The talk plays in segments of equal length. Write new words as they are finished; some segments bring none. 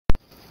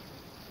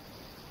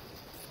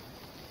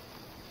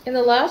In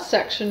the last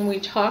section, we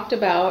talked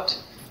about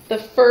the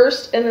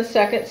first and the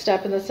second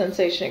step in the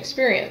sensation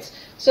experience.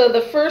 So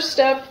the first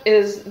step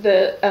is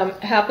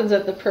happens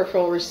at the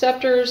peripheral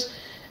receptors.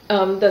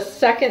 The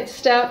second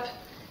step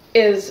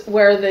is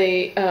where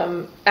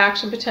the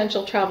action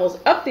potential travels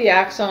up the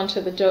axon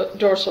to the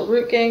dorsal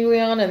root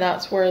ganglion, and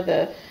that's where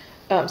the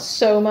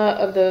soma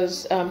of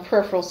those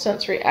peripheral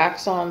sensory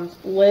axons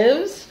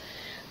lives.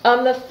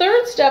 The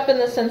third step in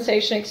the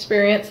sensation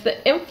experience,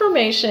 the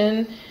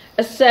information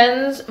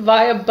ascends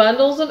via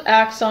bundles of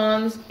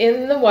axons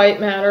in the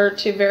white matter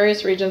to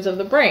various regions of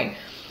the brain.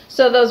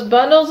 So those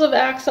bundles of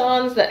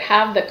axons that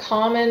have the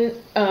common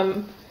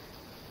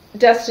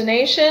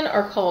destination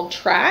are called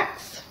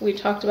tracts. We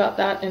talked about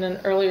that in an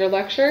earlier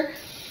lecture.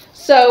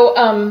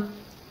 So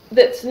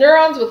that's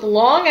neurons with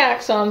long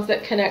axons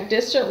that connect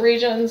distant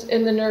regions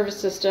in the nervous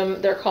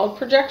system. They're called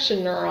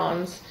projection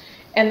neurons,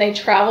 and they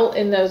travel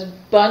in those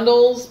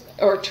bundles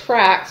or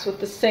tracts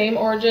with the same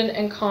origin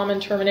and common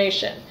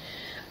termination.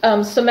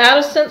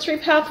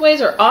 Somatosensory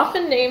pathways are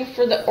often named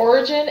for the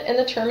origin and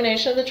the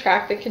termination of the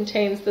tract that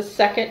contains the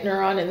second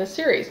neuron in the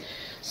series.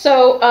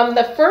 So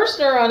the first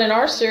neuron in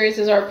our series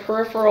is our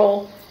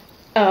peripheral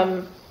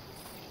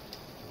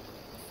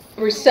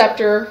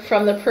receptor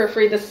from the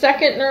periphery. The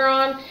second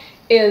neuron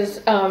is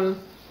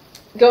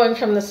going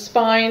from the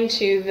spine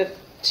to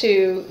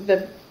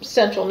the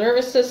central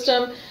nervous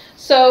system.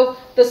 So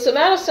the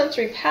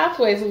somatosensory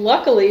pathways,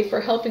 luckily for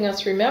helping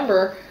us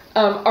remember,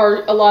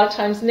 are a lot of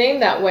times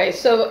named that way.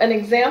 So an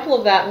example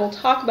of that, and we'll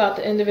talk about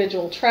the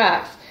individual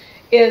tracts,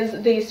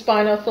 is the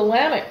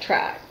spinothalamic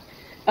tract.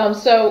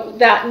 So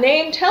that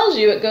name tells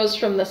you it goes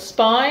from the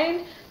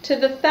spine to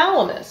the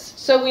thalamus.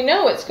 So we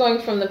know it's going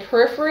from the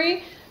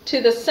periphery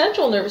to the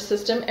central nervous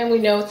system, and we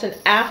know it's an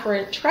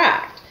afferent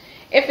tract.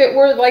 If it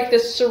were like the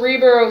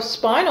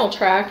cerebrospinal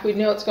tract, we'd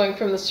know it's going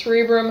from the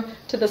cerebrum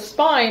to the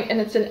spine, and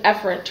it's an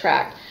efferent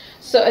tract.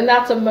 So, and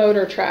that's a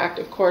motor tract,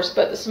 of course,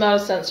 but the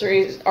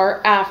somatosensories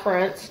are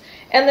afferents,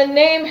 and the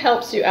name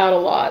helps you out a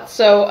lot.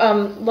 So,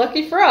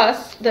 lucky for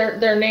us,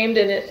 they're named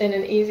in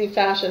an easy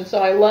fashion. So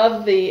I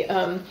love the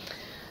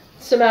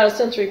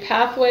somatosensory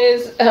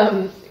pathways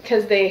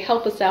because they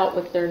help us out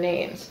with their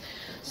names.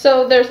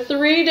 So there are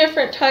 3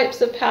 different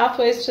types of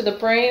pathways to the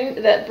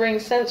brain that bring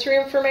sensory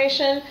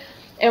information,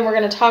 and we're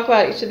going to talk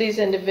about each of these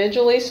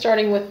individually,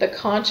 starting with the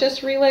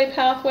conscious relay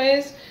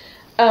pathways.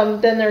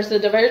 Then there's the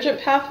divergent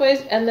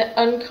pathways and the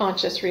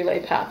unconscious relay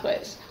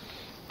pathways.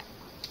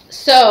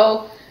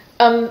 So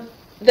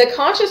the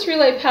conscious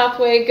relay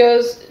pathway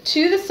goes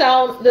to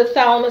the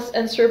thalamus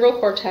and cerebral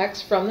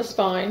cortex from the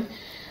spine.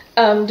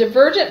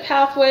 Divergent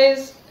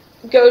pathways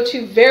go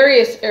to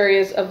various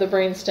areas of the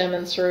brainstem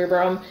and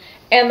cerebrum,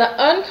 and the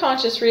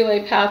unconscious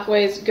relay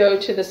pathways go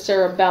to the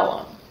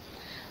cerebellum.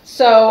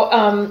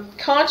 So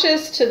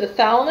conscious to the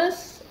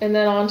thalamus, and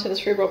then on to the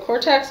cerebral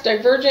cortex,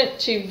 divergent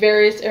to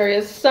various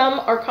areas. Some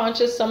are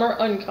conscious, some are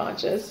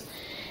unconscious.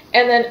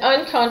 And then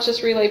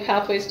unconscious relay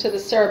pathways to the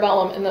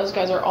cerebellum, and those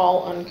guys are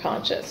all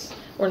unconscious.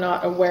 We're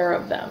not aware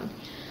of them.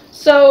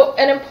 So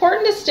an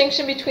important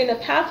distinction between the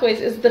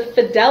pathways is the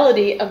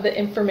fidelity of the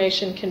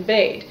information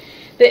conveyed.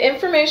 The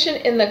information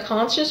in the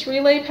conscious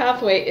relay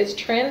pathway is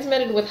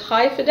transmitted with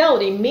high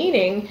fidelity,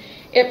 meaning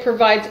it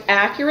provides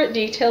accurate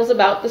details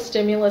about the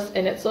stimulus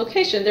and its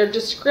location. They're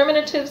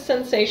discriminative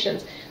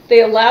sensations.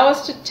 They allow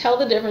us to tell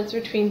the difference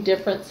between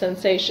different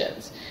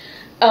sensations.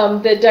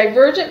 The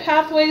divergent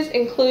pathways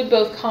include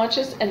both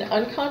conscious and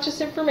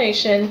unconscious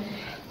information,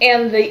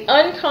 and the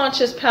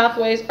unconscious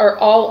pathways are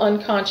all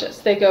unconscious.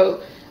 They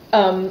go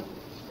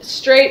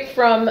straight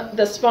from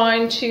the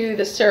spine to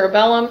the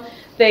cerebellum.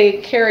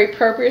 They carry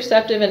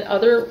proprioceptive and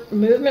other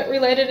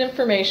movement-related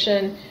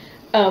information.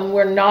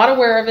 We're not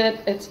aware of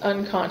it. It's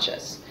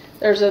unconscious.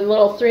 There's a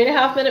little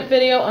 3.5-minute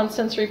video on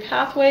sensory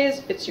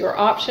pathways. It's your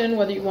option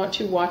whether you want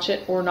to watch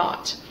it or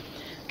not.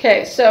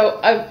 Okay, so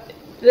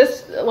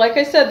like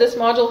I said, this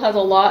module has a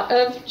lot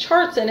of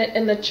charts in it,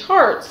 and the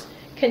charts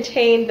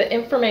contain the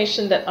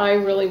information that I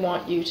really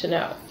want you to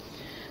know.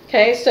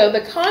 Okay, so the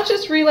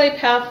conscious relay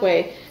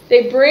pathway,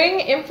 they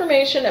bring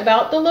information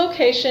about the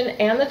location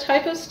and the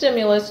type of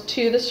stimulus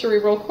to the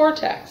cerebral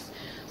cortex.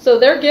 So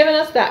they're giving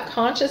us that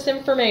conscious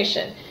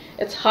information.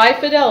 It's high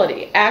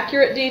fidelity,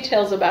 accurate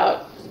details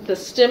about the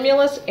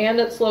stimulus and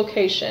its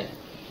location.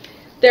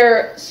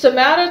 They're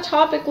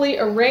somatotopically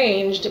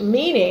arranged,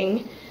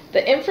 meaning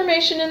the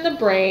information in the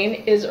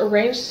brain is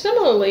arranged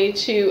similarly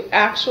to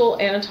actual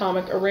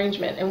anatomic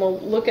arrangement, and we'll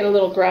look at a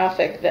little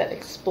graphic that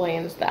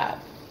explains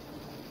that.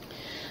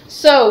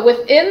 So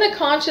within the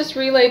conscious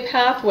relay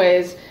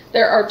pathways,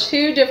 there are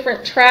 2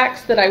 different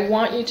tracts that I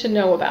want you to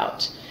know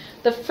about.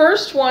 The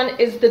first one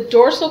is the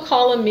dorsal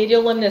column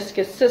medial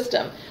lemniscus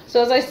system.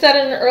 So as I said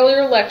in an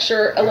earlier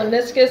lecture, a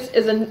lemniscus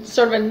is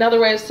sort of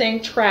another way of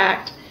saying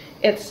tract.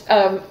 It's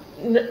a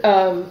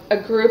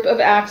group of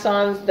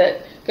axons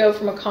that go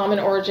from a common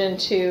origin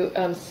to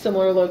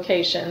similar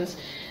locations.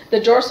 The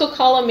dorsal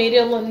column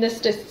medial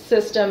lemniscus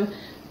system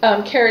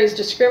carries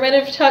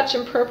discriminative touch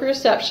and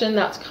proprioception,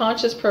 that's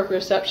conscious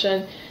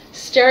proprioception.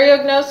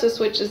 Stereognosis,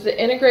 which is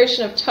the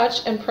integration of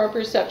touch and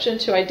proprioception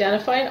to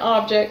identify an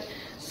object,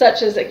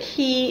 such as a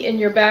key in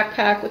your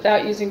backpack,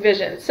 without using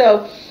vision.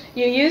 So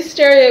you use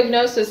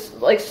stereognosis,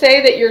 like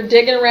say that you're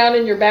digging around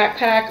in your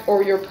backpack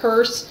or your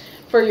purse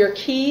for your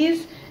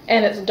keys,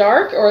 and it's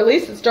dark, or at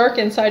least it's dark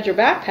inside your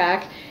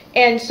backpack,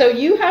 and so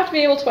you have to be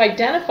able to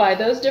identify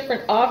those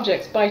different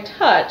objects by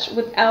touch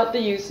without the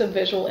use of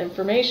visual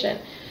information.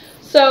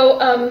 So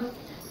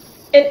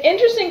an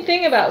interesting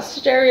thing about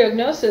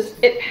stereognosis,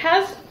 it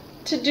has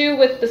to do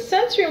with the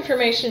sensory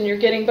information you're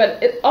getting,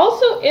 but it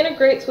also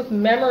integrates with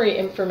memory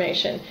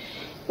information.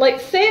 Like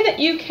say that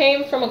you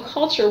came from a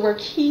culture where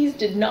keys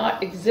did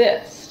not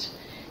exist,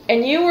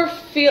 and you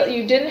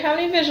didn't have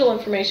any visual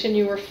information,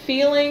 you were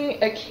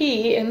feeling a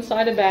key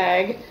inside a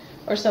bag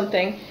or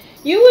something,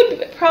 you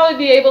would probably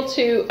be able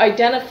to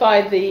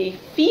identify the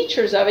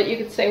features of it. You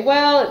could say,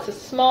 well, it's a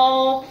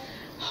small,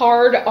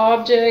 hard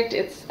object,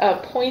 it's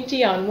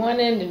pointy on one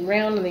end and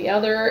round on the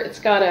other, it's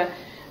got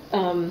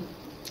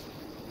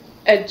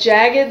a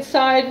jagged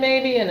side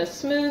maybe and a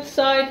smooth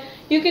side.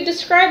 You could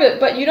describe it,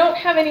 but you don't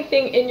have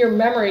anything in your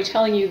memory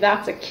telling you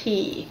that's a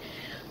key.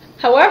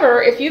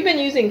 However, if you've been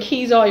using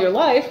keys all your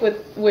life,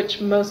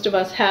 which most of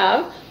us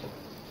have,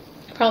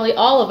 probably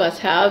all of us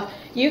have,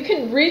 you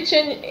can reach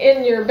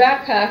in your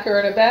backpack or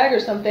in a bag or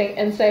something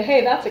and say,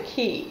 hey, that's a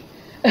key.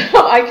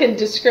 I can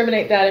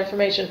discriminate that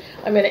information.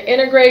 I'm going to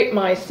integrate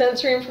my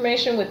sensory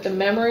information with the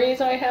memories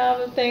I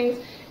have of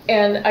things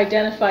and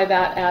identify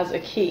that as a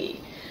key.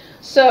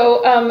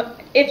 So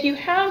if you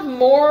have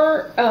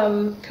more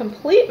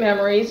complete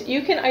memories,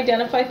 you can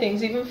identify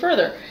things even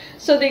further.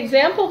 So the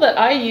example that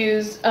I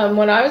use,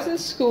 when I was in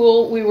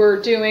school, we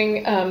were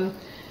doing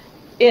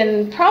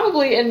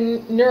probably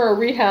in neuro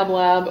rehab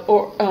lab,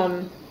 or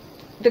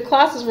the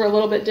classes were a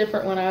little bit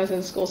different when I was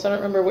in school, so I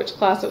don't remember which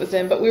class it was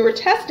in, but we were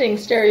testing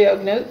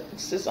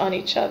stereognosis on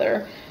each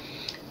other.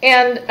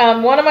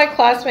 And one of my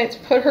classmates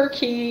put her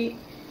key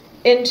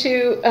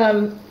into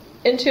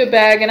a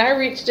bag, and I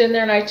reached in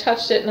there and I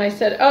touched it and I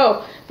said,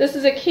 oh, this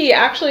is a key.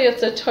 Actually,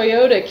 it's a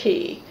Toyota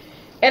key.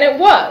 And it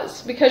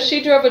was, because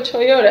she drove a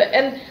Toyota.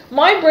 And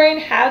my brain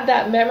had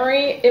that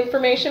memory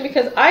information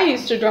because I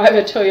used to drive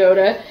a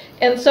Toyota,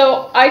 and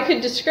so I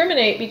could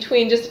discriminate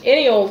between just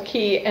any old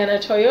key and a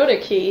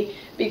Toyota key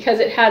because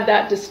it had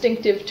that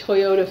distinctive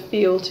Toyota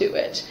feel to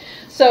it.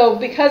 So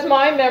because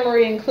my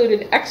memory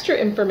included extra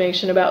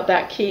information about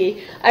that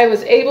key, I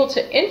was able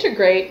to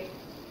integrate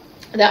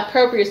that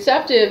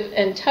proprioceptive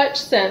and touch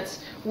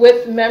sense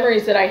with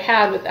memories that I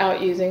had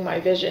without using my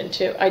vision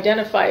to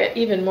identify it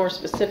even more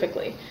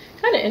specifically.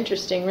 Kind of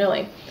interesting,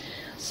 really.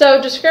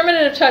 So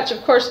discriminative touch,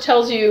 of course,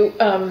 tells you,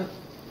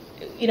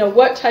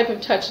 what type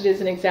of touch it is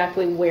and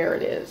exactly where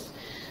it is.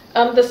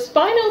 The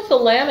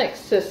spinothalamic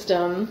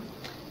system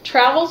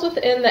travels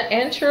within the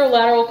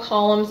anterolateral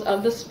columns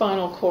of the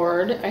spinal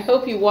cord. I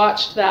hope you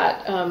watched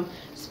that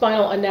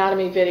spinal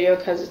anatomy video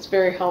because it's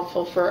very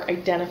helpful for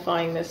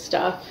identifying this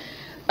stuff.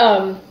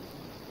 The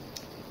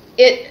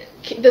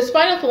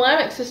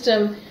spinothalamic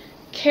system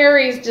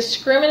carries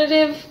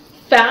discriminative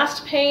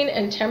fast pain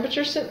and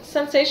temperature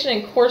sensation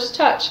and coarse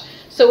touch.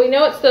 So we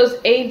know it's those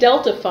A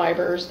delta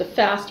fibers, the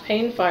fast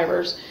pain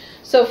fibers.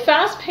 So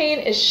fast pain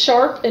is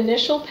sharp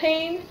initial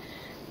pain,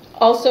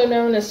 also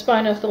known as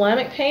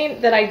spinothalamic pain,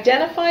 that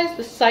identifies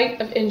the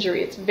site of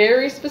injury. It's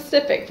very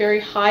specific, very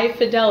high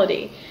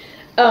fidelity.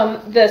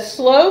 The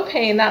slow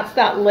pain, that's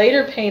that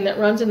later pain that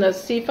runs in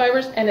those C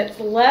fibers, and it's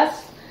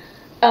less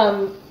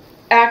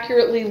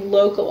accurately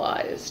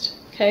localized.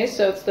 Okay,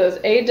 so it's those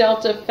A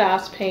delta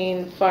fast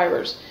pain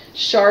fibers,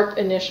 sharp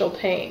initial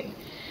pain.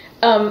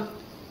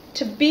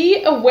 To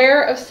be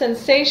aware of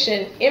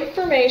sensation,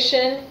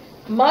 information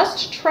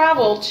must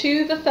travel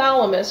to the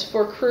thalamus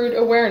for crude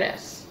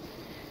awareness.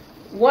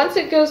 Once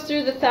it goes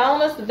through the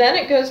thalamus, then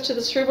it goes to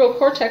the cerebral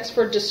cortex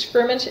for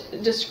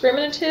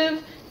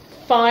discriminative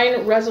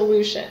fine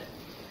resolution.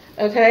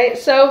 Okay,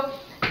 so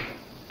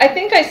I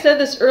think I said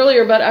this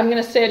earlier, but I'm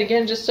going to say it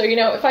again just so you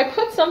know. If I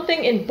put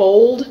something in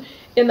bold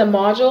in the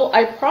module,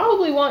 I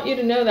probably want you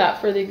to know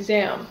that for the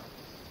exam.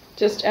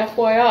 Just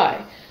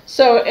FYI.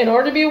 So in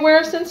order to be aware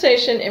of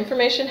sensation,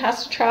 information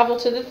has to travel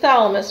to the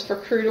thalamus for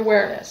crude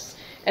awareness.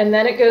 And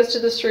then it goes to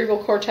the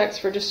cerebral cortex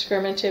for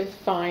discriminative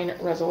fine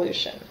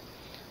resolution.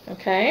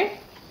 Okay?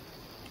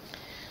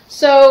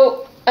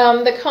 So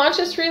the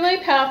conscious relay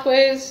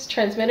pathways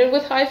transmitted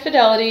with high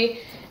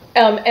fidelity,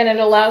 and it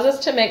allows us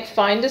to make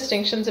fine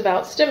distinctions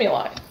about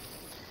stimuli.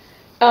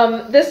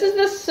 This is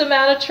the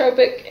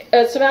somatotropic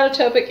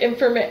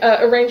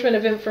arrangement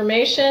of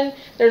information.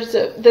 This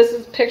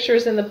is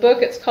pictures in the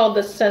book. It's called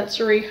the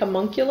sensory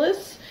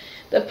homunculus.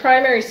 The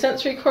primary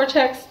sensory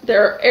cortex,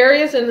 there are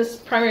areas in this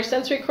primary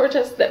sensory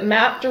cortex that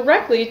map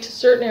directly to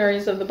certain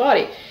areas of the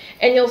body.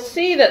 And you'll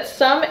see that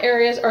some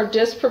areas are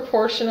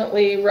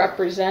disproportionately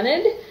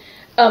represented.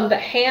 The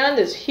hand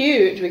is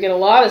huge. We get a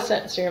lot of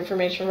sensory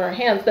information from our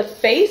hands. The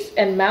face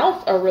and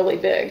mouth are really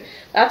big.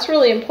 That's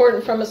really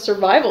important from a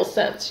survival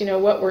sense,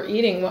 what we're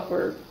eating, what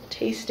we're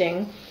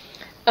tasting.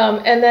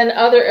 and then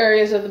other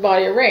areas of the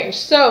body arranged.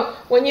 So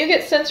when you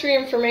get sensory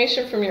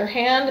information from your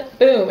hand,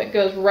 boom, it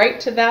goes right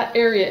to that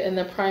area in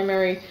the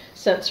primary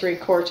sensory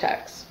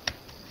cortex.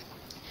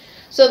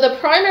 So the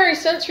primary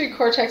sensory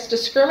cortex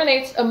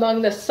discriminates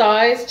among the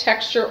size,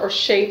 texture, or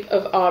shape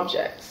of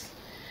objects.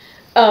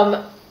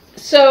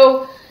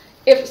 So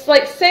if,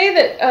 like, say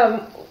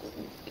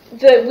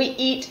that we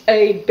eat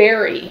a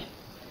berry,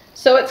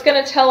 so it's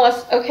going to tell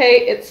us,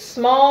 okay, it's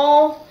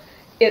small,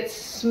 it's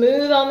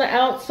smooth on the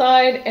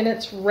outside, and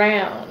it's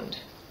round.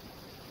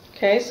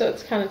 Okay, so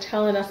it's kind of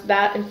telling us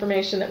that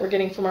information that we're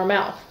getting from our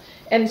mouth.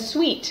 And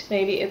sweet,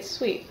 maybe it's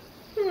sweet.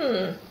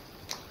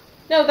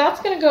 No,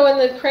 that's going to go in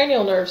the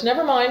cranial nerves.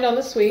 Never mind on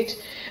the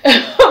sweet.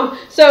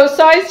 So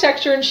size,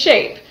 texture, and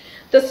shape.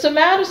 The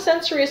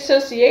somatosensory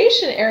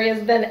association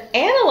areas then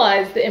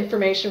analyze the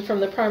information from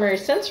the primary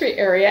sensory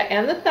area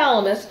and the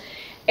thalamus,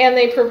 and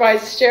they provide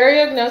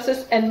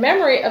stereognosis and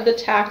memory of the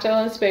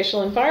tactile and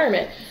spatial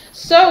environment.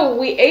 So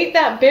we ate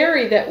that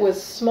berry that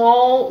was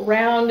small,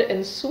 round,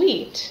 and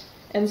sweet,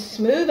 and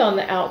smooth on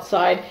the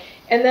outside,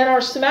 and then our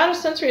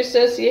somatosensory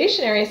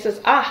association area says,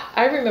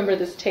 I remember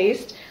this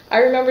taste. I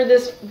remember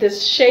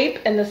this shape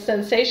and the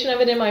sensation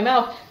of it in my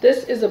mouth.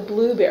 This is a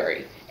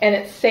blueberry, and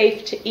it's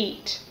safe to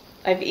eat.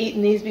 I've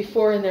eaten these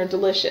before, and they're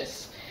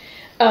delicious.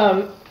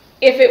 If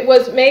it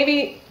was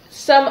maybe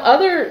some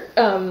other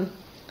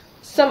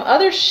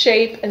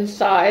shape and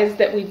size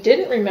that we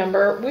didn't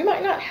remember, we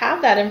might not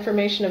have that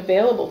information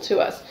available to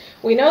us.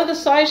 We know the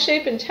size,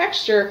 shape, and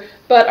texture,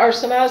 but our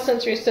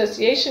somatosensory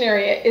association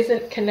area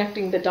isn't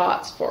connecting the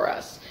dots for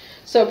us.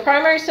 So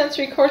primary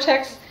sensory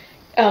cortex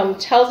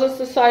tells us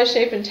the size,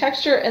 shape, and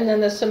texture, and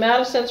then the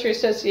somatosensory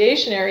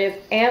association areas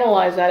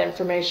analyze that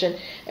information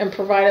and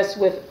provide us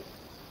with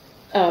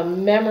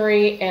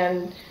memory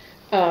and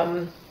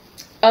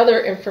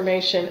other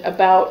information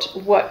about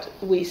what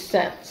we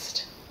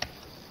sensed.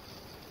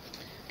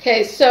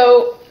 Okay,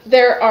 so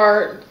there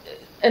are,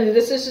 and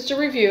this is just a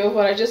review of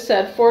what I just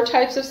said, 4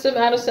 types of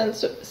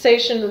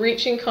somatosensation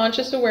reaching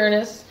conscious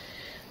awareness.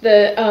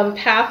 The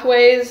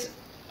pathways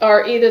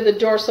are either the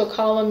dorsal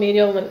column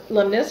medial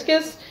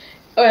lemniscus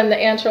and the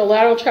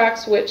anterolateral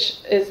tracts, which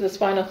is the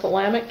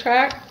spinothalamic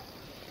tract.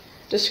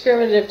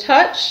 Discriminative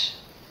touch,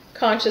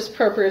 conscious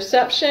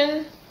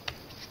proprioception,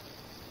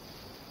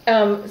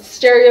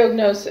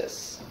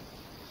 stereognosis.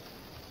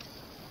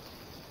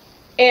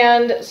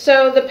 And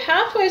so the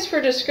pathways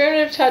for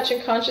discriminative touch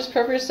and conscious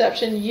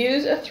proprioception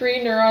use a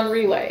 3-neuron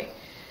relay.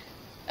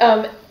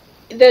 The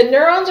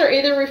neurons are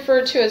either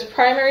referred to as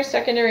primary,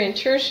 secondary, and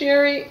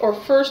tertiary, or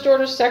first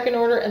order, second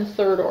order, and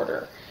third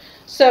order.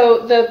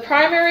 So the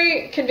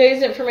primary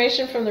conveys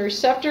information from the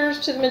receptors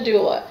to the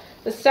medulla.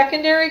 The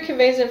secondary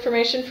conveys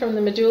information from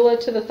the medulla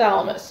to the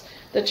thalamus.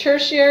 The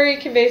tertiary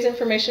conveys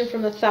information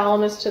from the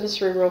thalamus to the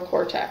cerebral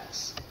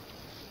cortex.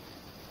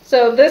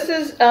 So this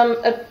is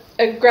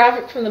a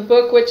graphic from the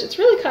book, which it's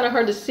really kind of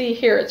hard to see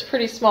here. It's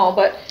pretty small,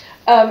 but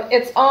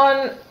it's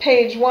on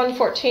page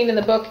 114 in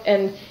the book,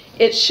 and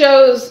it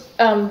shows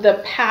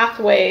the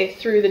pathway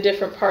through the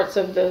different parts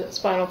of the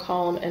spinal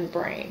column and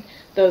brain,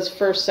 those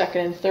first,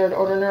 second, and third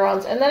order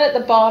neurons. And then at the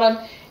bottom,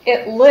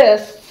 it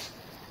lists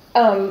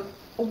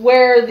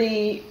where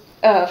the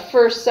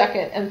first,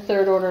 second, and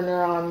third order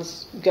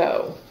neurons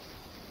go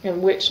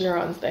and which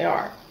neurons they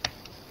are.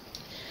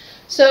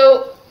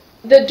 So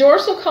the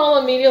dorsal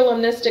column medial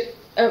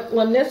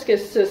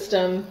lemniscus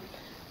system,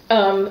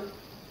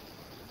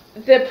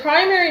 the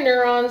primary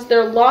neurons,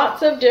 there are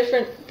lots of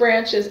different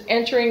branches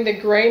entering the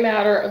gray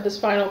matter of the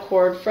spinal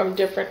cord from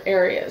different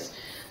areas.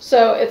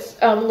 So it's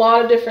a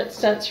lot of different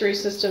sensory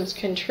systems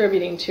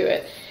contributing to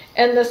it.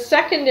 And the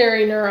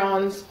secondary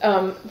neurons,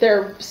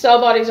 their cell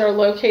bodies are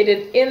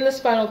located in the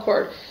spinal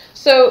cord.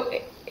 So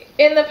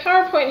in the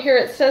PowerPoint here,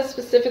 it says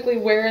specifically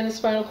where in the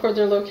spinal cord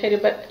they're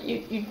located, but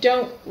you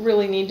don't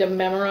really need to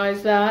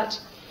memorize that.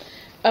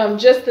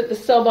 Just that the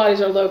cell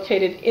bodies are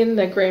located in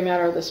the gray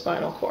matter of the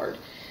spinal cord.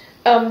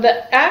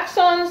 The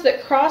axons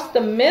that cross the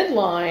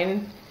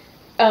midline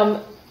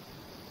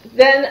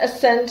then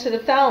ascend to the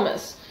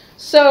thalamus.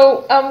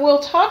 So we'll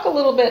talk a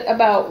little bit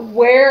about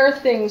where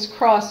things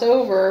cross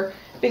over,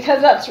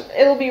 because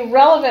it'll be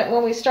relevant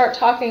when we start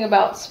talking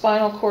about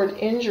spinal cord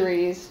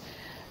injuries.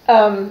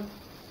 In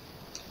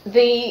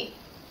the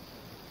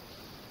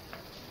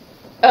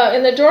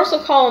dorsal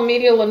column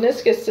medial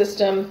lemniscus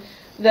system,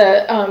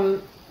 the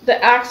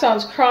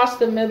axons cross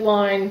the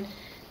midline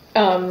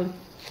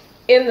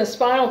in the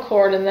spinal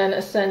cord and then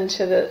ascend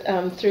to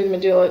the through the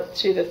medulla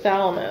to the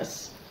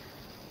thalamus.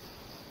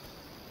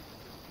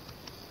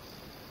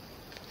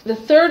 The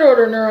third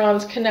order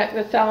neurons connect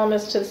the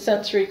thalamus to the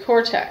sensory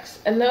cortex,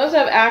 and those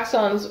have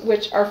axons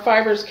which are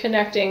fibers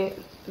connecting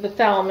the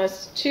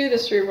thalamus to the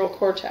cerebral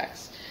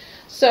cortex.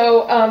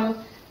 So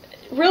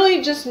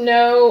really just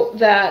know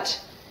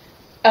that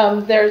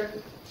there are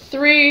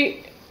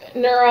 3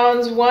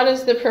 neurons. One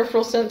is the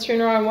peripheral sensory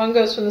neuron, one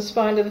goes from the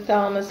spine to the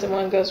thalamus, and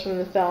one goes from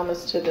the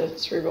thalamus to the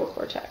cerebral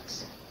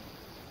cortex.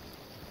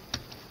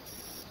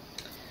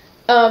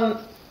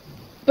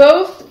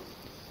 Both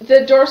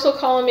The dorsal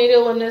column,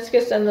 medial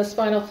lemniscus, and the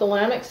spinal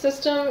thalamic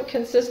system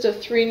consist of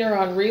 3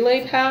 neuron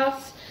relay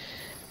paths.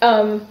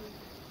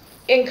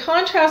 In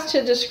contrast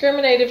to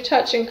discriminative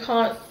touch and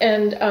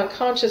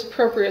conscious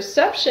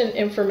proprioception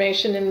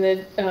information in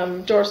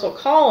the dorsal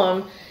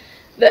column,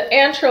 the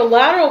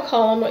anterolateral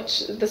column,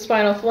 which the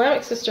spinal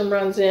thalamic system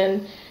runs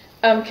in,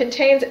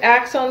 contains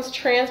axons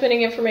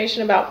transmitting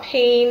information about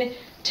pain,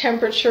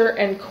 temperature,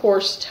 and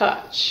coarse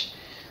touch.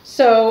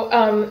 So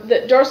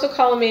the dorsal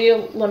column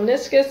medial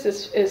lemniscus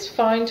is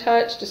fine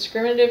touch,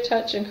 discriminative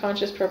touch, and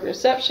conscious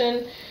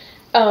proprioception.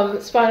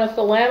 Spinal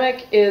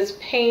thalamic is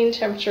pain,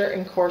 temperature,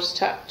 and coarse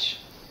touch.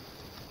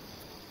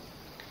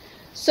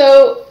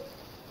 So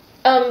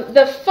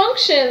the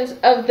functions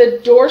of the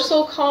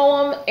dorsal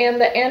column and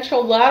the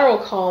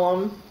anterolateral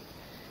column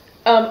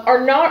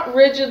are not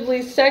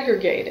rigidly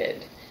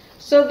segregated.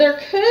 So there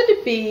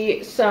could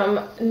be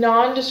some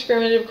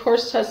non-discriminative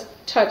coarse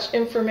touch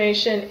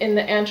information in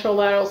the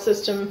anterolateral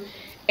system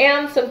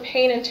and some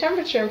pain and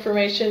temperature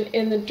information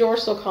in the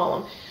dorsal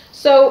column.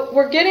 So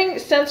we're getting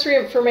sensory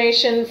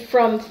information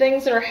from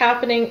things that are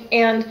happening,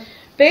 and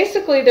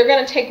basically they're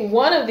going to take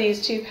one of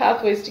these 2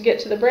 pathways to get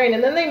to the brain,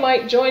 and then they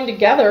might join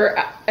together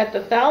at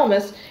the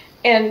thalamus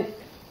and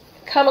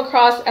come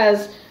across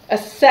as a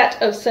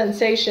set of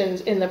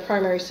sensations in the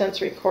primary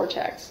sensory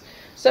cortex.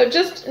 So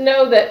just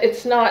know that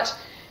it's not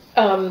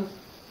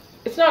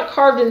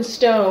carved in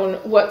stone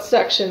what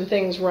section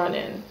things run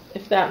in,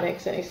 if that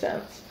makes any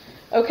sense.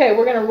 Okay,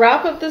 we're going to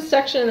wrap up this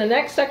section. In the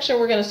next section,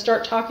 we're going to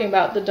start talking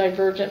about the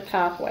divergent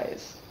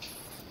pathways.